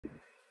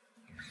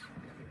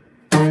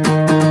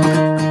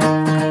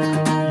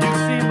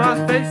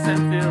face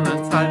and feel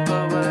a type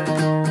of way,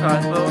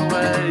 type of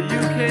way.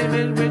 You came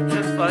in with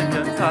just like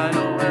a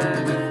tidal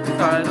wave,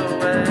 tidal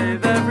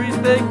wave.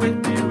 Everything with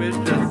you is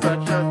just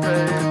such a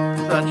phase,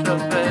 such a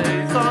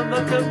phase. On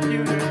the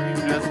computer you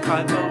just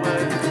type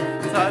away,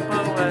 type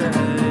away.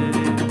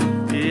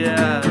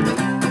 Yeah,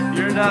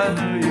 you're not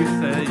who you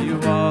say you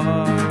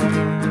are.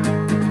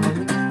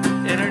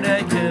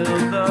 Internet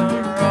killed the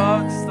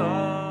rock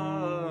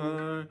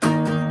star.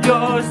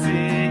 Your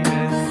scene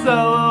is so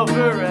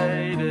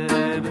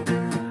overrated.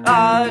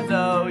 I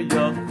know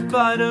you'll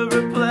find a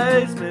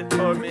replacement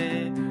for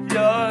me.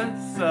 You're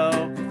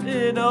so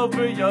in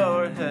over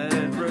your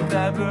head.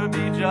 Remember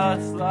me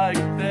just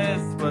like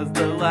this was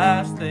the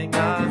last thing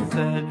I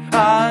said.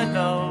 I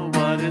know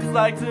what it's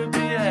like to be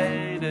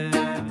hated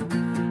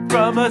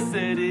from a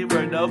city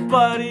where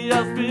nobody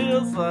else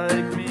feels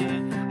like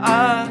me.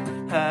 I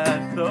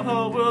had the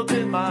whole world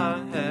in my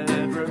head.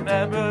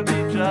 Remember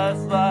me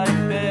just like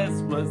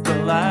this was the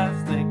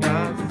last thing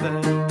I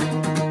said.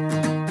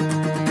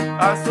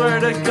 I swear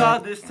to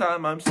God this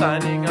time I'm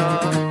signing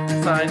off,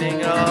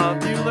 signing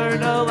off. You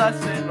learn a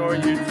lesson or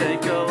you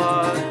take a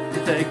loss,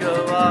 take a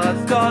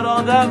loss. Got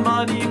all that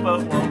money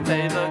but won't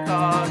pay the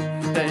cost,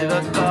 pay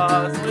the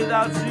cost.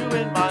 Without you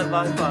in my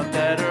life I'm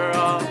better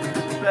off,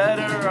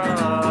 better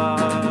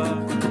off.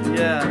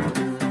 Yeah,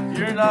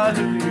 you're not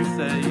who you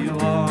say you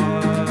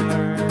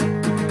are.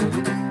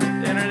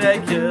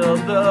 Internet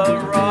killed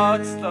the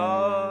rock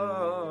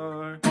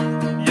star.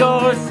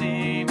 Your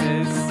scene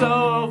is so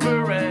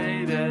overrated.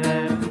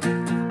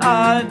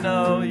 I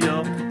know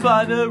you'll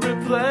find a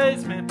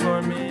replacement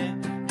for me.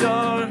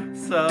 You're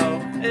so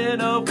in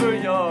over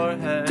your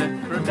head.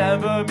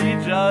 Remember me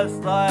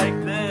just like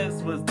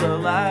this was the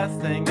last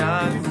thing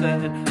I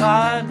said.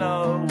 I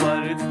know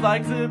what it's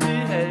like to be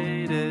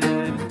hated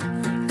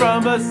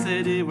from a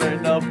city where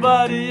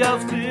nobody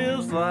else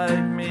feels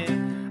like me.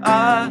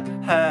 I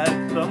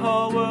had the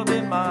whole world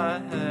in my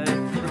head.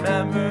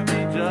 Remember me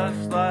just